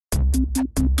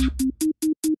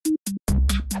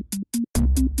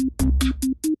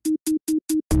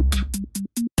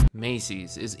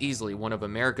Macy's is easily one of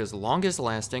America's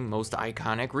longest-lasting, most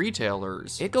iconic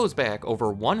retailers. It goes back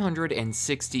over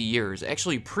 160 years,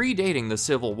 actually predating the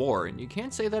Civil War, and you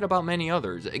can't say that about many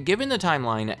others. Given the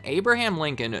timeline, Abraham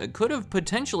Lincoln could have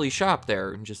potentially shopped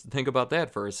there. Just think about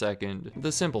that for a second.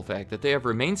 The simple fact that they have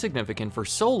remained significant for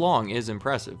so long is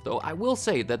impressive, though I will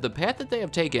say that the path that they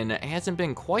have taken hasn't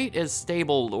been quite as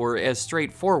stable or as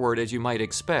straightforward as you might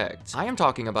expect. I am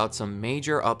talking about some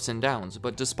major ups and downs,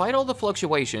 but despite all the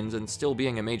fluctuations and still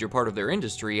being a major part of their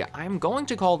industry, I'm going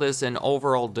to call this an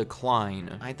overall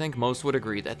decline. I think most would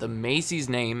agree that the Macy's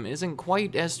name isn't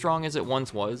quite as strong as it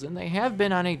once was, and they have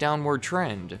been on a downward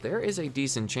trend. There is a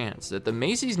decent chance that the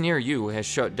Macy's near you has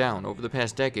shut down over the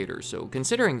past decade or so,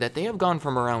 considering that they have gone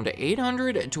from around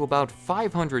 800 to about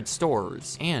 500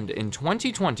 stores. And in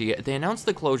 2020, they announced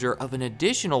the closure of an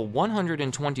additional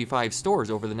 125 stores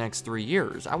over the next 3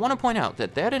 years. I want to point out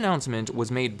that that announcement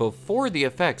was made before the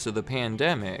effects of the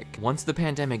pandemic. Once the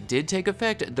pandemic did take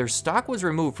effect, their stock was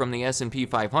removed from the S&P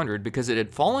 500 because it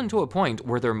had fallen to a point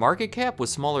where their market cap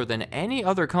was smaller than any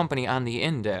other company on the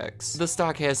index. The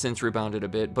stock has since rebounded a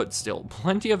bit, but still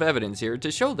plenty of evidence here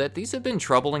to show that these have been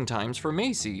troubling times for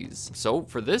Macy's. So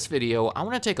for this video, I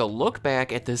want to take a look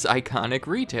back at this iconic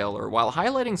retailer while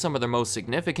highlighting some of their most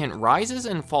significant rises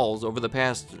and falls over the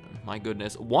past, my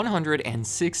goodness,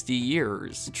 160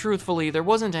 years. Truthfully, there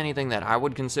wasn't anything that I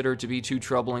would consider to be too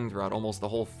troubling throughout almost the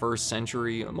whole first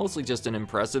century, mostly just an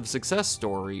impressive success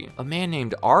story. A man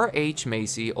named R.H.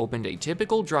 Macy opened a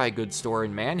typical dry goods store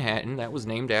in Manhattan that was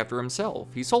named after himself.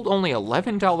 He sold only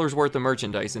 $11 worth of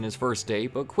merchandise in his first day,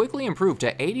 but quickly improved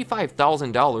to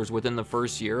 $85,000 within the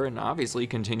first year and obviously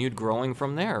continued growing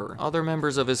from there. Other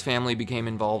members of his family became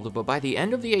involved, but by the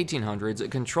end of the 1800s,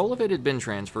 control of it had been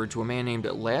transferred to a man named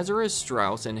Lazarus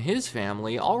Strauss and his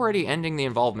family, already ending the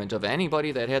involvement of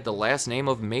anybody that had the last name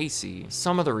of Macy.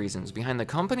 Some of the reasons behind the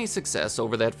company's success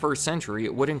over that first century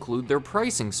would include their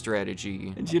pricing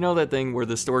strategy. Do you know that thing where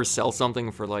the stores sell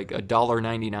something for like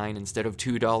 $1.99 instead of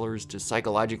 $2 to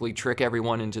psychologically trick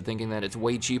everyone into thinking that it's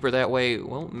way cheaper that way?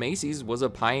 Well, Macy's was a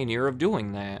pioneer of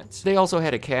doing that. They also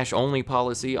had a cash-only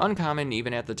policy, uncommon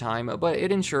even at the time, but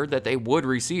it ensured that they would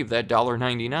receive that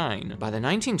 $1.99. By the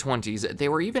 1920s, they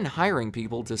were even hiring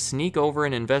people to sneak over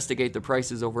and investigate the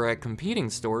prices over at competing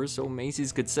stores so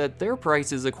Macy's could set their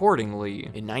prices accordingly.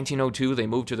 In 1902, they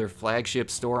moved to their flagship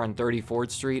store on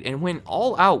 34th Street and went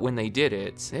all out when they did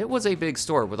it. It was a big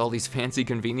store with all these fancy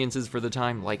conveniences for the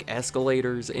time, like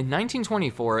escalators. In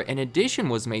 1924, an addition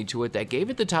was made to it that gave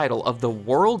it the title of the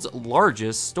world's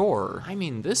largest store. I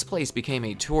mean, this place became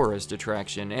a tourist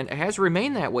attraction and has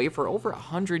remained that way for over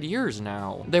 100 years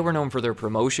now. They were known for their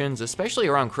promotions, especially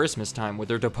around Christmas time, with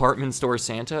their department store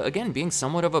Santa, again being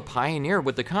somewhat of a pioneer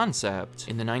with the concept.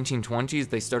 In the 1920s,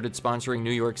 they started sponsoring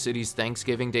New York City's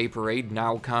Thanksgiving Day Parade,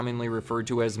 now commonly referred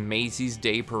to as Macy's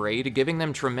Day Parade, giving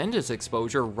them tremendous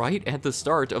exposure right at the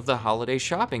start of the holiday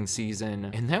shopping season.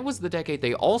 And that was the decade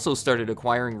they also started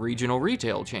acquiring regional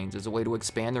retail chains as a way to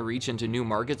expand their reach into new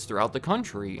markets throughout the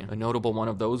country. A notable one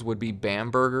of those would be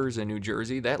Bamberger's in New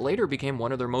Jersey, that later became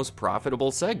one of their most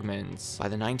profitable segments. By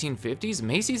the 1950s,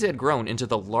 Macy's had grown into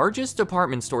the largest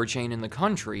department store chain in the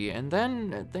country, and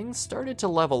then things started to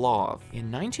level off.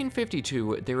 In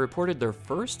 1952, they reported their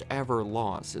first ever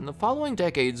loss, and the following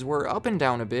decades were up and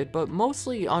down a bit, but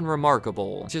mostly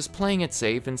unremarkable. Just playing it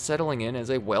safe and settling in as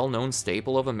a well-known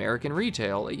staple of American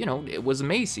retail. You know, it was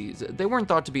Macy's. They weren't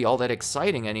thought to be all that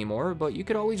exciting anymore, but you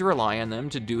could always rely on them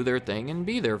to do their thing and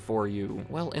be there for you.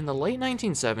 Well, in the late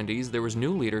 1970s, there was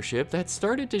new leadership that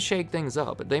started to shake things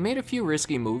up. They made a few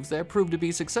risky moves that proved to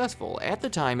be successful. At the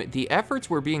time, the efforts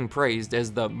were being praised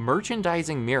as the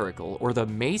merchandising miracle, or the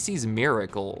Macy's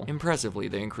miracle. Impressively,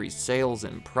 they increased sales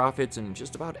and profits in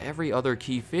just about every other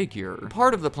key figure.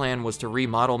 Part of the plan was to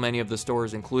remodel many of the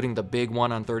stores, including the big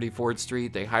one on 34th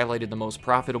Street. They highlighted the most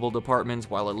profitable departments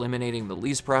while eliminating the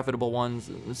least profitable ones.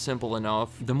 Simple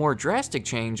enough. The more drastic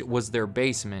change was their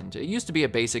basement. It used to be a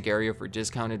basic area for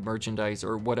discounted merchandise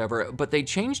or whatever, but they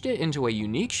changed it into a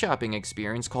unique shopping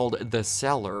experience called the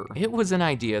Cellar. It was an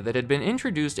idea that had been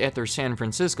introduced at their San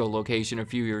Francisco location a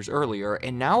few years earlier,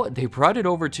 and now they brought it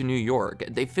over to New York.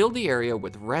 They filled the area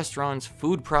with restaurants,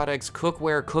 food products,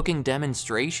 cookware, cooking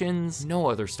demonstrations. No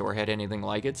other store had anything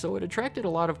like it, so it attracted a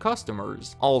lot of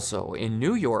customers. Also, in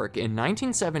New York in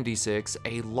 1976,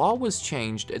 a law was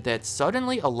changed that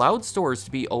suddenly allowed stores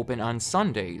to be open on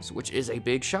Sundays, which is a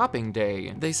big shopping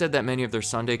day. They said that many of their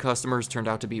Sunday customers turned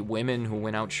out to be women who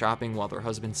went out shopping while their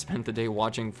husbands spent the day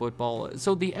watching football,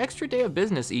 so the extra day of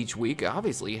business each week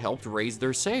obviously helped raise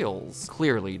their sales.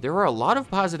 Clearly, there are a lot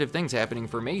of positive things happening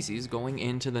for Macy's going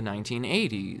into the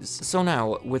 1980s. So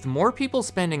now, with more people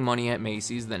spending money at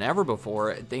Macy's than ever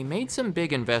before, they made some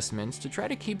big investments to try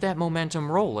to keep that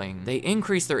momentum rolling. They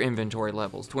increased their inventory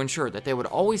levels to ensure that they would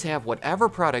always have whatever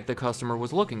product the customer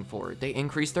was looking for. They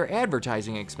increased their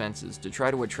advertising expenses to try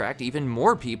to attract even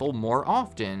more people more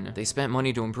often. They spent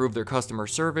money to improve their customer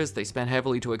service, they spent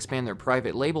heavily to expand their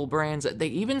private label brands, they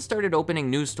even started opening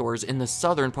new stores in the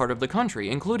southern part of the country,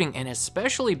 including an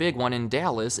especially big one in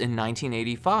Dallas in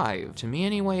 1985. To me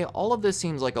anyway, all of this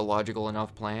seems like a logical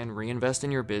enough plan. Reinvest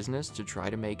in your business to try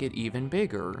to make it even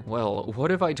bigger. Well,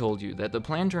 what if I told you that the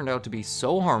plan turned out to be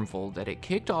so harmful that it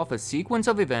kicked off a sequence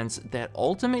of events that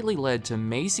ultimately led to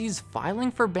Macy's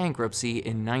filing for bankruptcy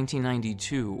in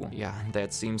 1992? Yeah,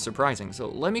 that seems surprising, so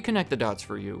let me connect the dots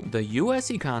for you. The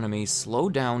US economy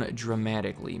slowed down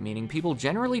dramatically, meaning people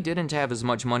generally didn't have as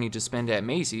much money to spend at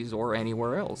Macy's or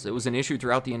anywhere else. It was an issue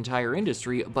throughout the entire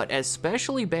industry, but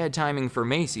especially bad timing for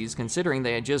Macy's considering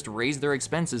they had just raised their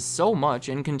expenses so much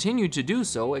and continued to do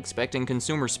so, expecting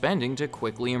consumer spending to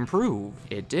quickly improve.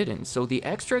 It didn't, so the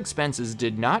extra expenses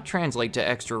did not translate to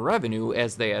extra revenue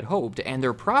as they had hoped, and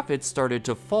their profits started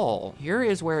to fall. Here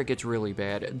is where it gets really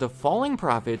bad. The falling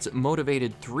profits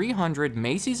motivated 300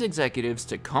 Macy's executives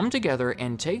to come together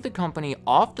and take the company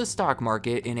off the stock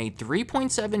market in a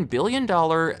 $3.7 billion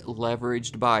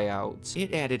leveraged buyout.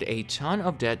 It added a ton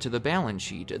of debt to the balance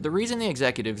sheet. The reason the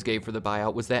executives gave for the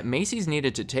buyout was that Macy's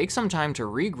needed to take some time to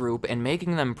regroup, and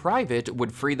making them private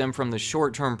would free them from the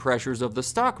short-term pressures of the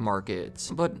stock market.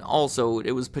 But also,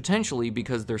 it was potentially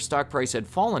because their stock price had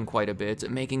fallen quite a bit,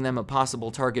 making them a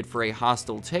possible target for a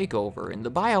hostile takeover, and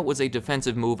the buyout was a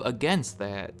defensive move against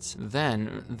that.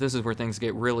 Then, this is where things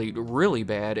get really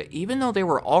bad. Even though they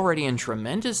were already in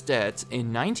tremendous debt,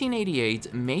 in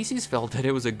 1988, Macy's felt that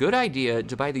it was a good idea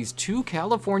to buy these two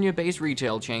California-based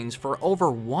retail chains for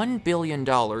over $1 billion,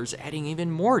 adding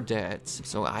even more debt.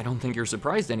 So I don't think you're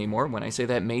surprised anymore when I say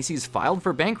that Macy's filed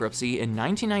for bankruptcy in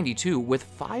 1992 with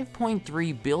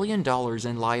 $5.3 billion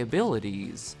in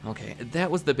liabilities. Okay,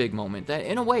 that was the big moment that,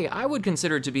 in a way, I would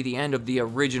consider to be the end of the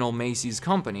original Macy's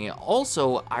company.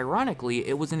 Also, ironically,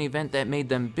 it was an event that made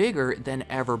them bigger than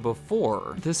ever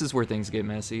before. This is where things get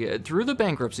messy. Through the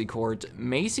bankruptcy court,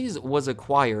 Macy's was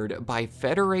acquired by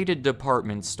Federated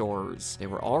Department Stores. They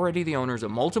were already the owners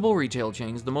of multiple retail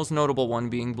chains, the most notable one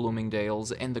being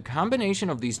Bloomingdale's, and the combination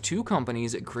of these two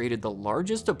companies created the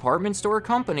largest department store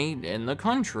company in the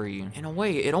country. In a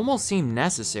way, it almost seemed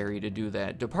necessary to do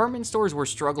that. Department stores were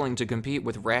struggling to compete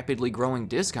with rapidly growing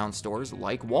discount stores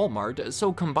like Walmart,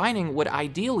 so combining would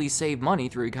ideally save money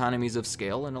through economies of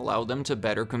scale and allow them to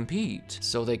better compete.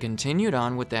 So they continued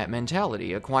on with that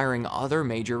mentality, acquiring other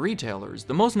major retailers,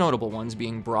 the most notable ones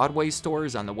being Broadway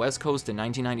stores on the West Coast in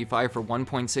 1995 for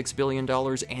 $1.6 billion,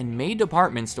 and May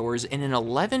department stores in an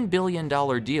 $11 billion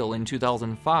deal in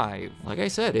 2005. Like I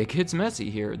said, it gets messy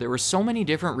here. There were so many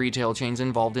different retail chains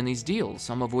involved in these deals,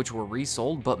 some of which were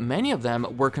resold, but many of them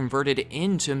were converted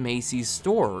into Macy's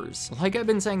stores. Like I've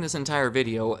been saying this entire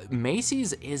video,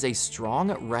 Macy's is a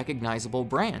strong, recognizable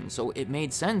brand, so it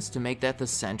made sense to make that the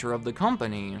center of the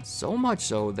company. So much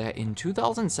so that in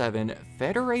 2007,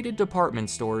 Federated Department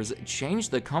Stores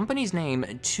changed the company's name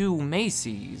to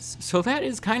Macy's. So that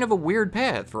is kind of a weird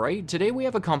path, right? Today we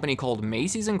have a company called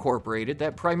Macy's Incorporated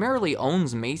that primarily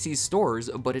owns Macy's stores,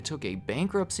 but it took a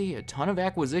bankruptcy, a ton of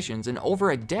acquisitions, and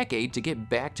over a decade to get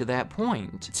back to that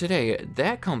point. Today,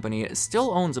 that company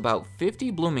still owns about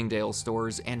 50 Bloomingdale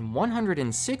stores and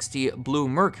 160 Blue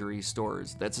Mercury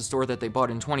stores. That's a store that they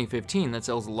bought in 2015 that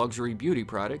sells luxury beauty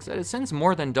products that has since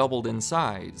more than doubled in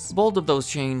size. Both of those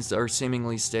chains are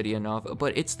seemingly steady enough,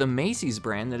 but it's the Macy's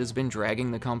brand that has been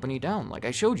dragging the company down. Like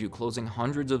I showed you, closing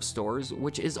hundreds of stores,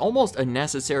 which is almost a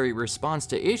necessary response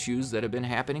to issues that have been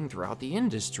happening throughout the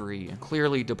industry.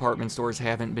 Clearly, department stores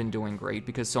haven't been doing great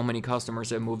because so many customers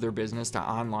have moved their business to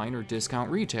online or discount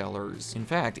retailers. In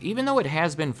fact, even though it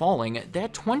has been falling,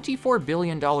 that $24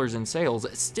 billion in sales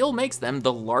still makes them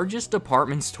the largest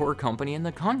department store company in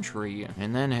the country.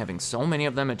 And then having so many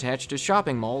of them attached to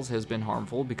shopping malls has been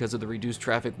harmful because of the reduced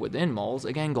traffic within malls.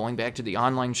 Again, going back to the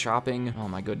online shopping, oh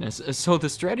my goodness. So the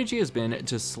strategy has been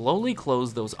to slowly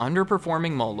close those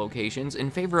underperforming mall locations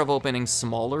in favor of opening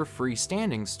smaller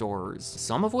freestanding stores,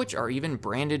 some of which are even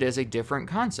branded as a different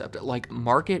concept, like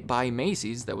Market by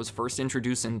Macy's that was first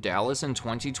introduced in Dallas in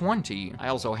 2020. I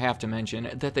also have to mention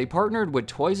that they partnered with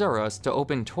Toys R Us to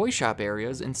open toy shop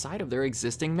areas inside of their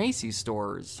existing Macy's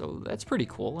stores, so that's pretty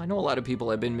cool. I know a lot of people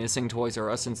have been missing Toys R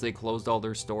Us since they closed all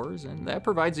their stores, and that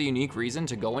provides a unique reason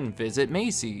to go and visit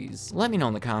Macy's. Let me know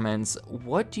in the comments,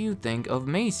 what do you think of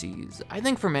Macy's? I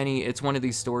think for many, it's one of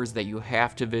these stores that you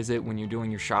have to visit when you're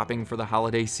doing your shopping for the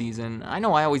holiday season. I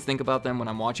know I always think about them when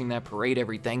I'm watching that parade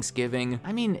every Thanksgiving.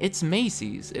 I mean, it's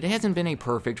Macy's. It hasn't been a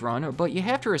perfect run, but you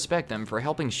have to respect them for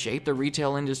helping shape the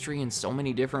retail industry in so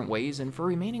many different ways and for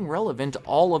remaining relevant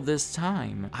all of this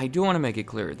time. I do want to make it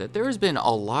clear that there has been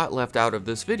a lot left out of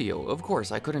this video. Of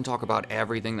course, I couldn't talk about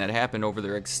everything that happened over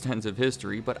their extensive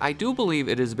history, but I do believe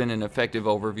it has been an effective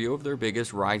overview of their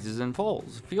biggest rises and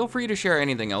falls. Feel free to share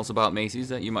anything else about Macy's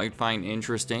that you might find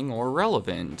interesting or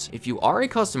relevant. If you are a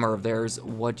customer of theirs,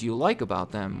 what do you like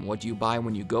about them? What do you buy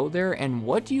when you go there? And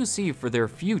what do you see for their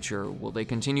future? Will they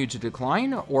continue to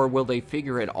decline, or will they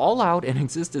figure it all out and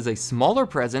exist as a smaller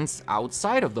presence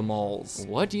outside of the malls?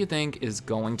 What do you think is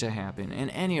going to happen?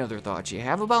 And any other thoughts you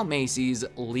have about Macy's,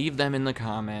 leave them in the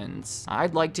comments.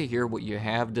 I'd like to hear what you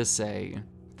have to say.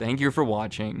 Thank you for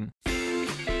watching.